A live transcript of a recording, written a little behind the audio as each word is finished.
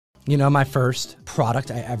You know, my first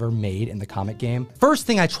product I ever made in the comic game. First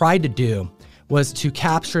thing I tried to do was to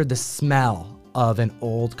capture the smell of an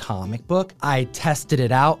old comic book. I tested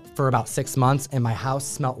it out for about 6 months and my house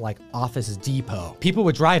smelled like Office Depot. People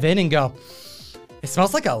would drive in and go, it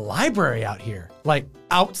smells like a library out here, like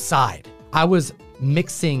outside. I was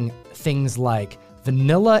mixing things like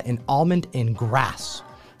vanilla and almond and grass.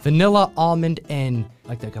 Vanilla, almond, and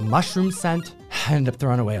like a mushroom scent. I ended up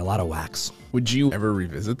throwing away a lot of wax. Would you ever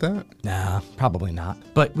revisit that? Nah, probably not.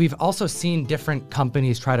 But we've also seen different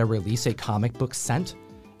companies try to release a comic book scent,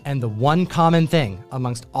 and the one common thing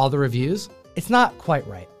amongst all the reviews, it's not quite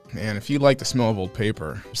right. Man, if you like the smell of old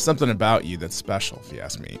paper, there's something about you that's special, if you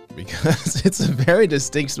ask me, because it's a very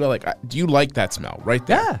distinct smell. Like, do you like that smell right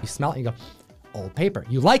there? Yeah, you smell it and you go, old paper.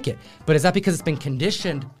 You like it, but is that because it's been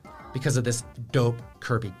conditioned because of this dope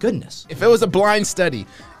Kirby goodness? If it was a blind study,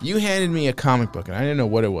 you handed me a comic book and I didn't know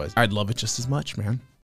what it was, I'd love it just as much, man.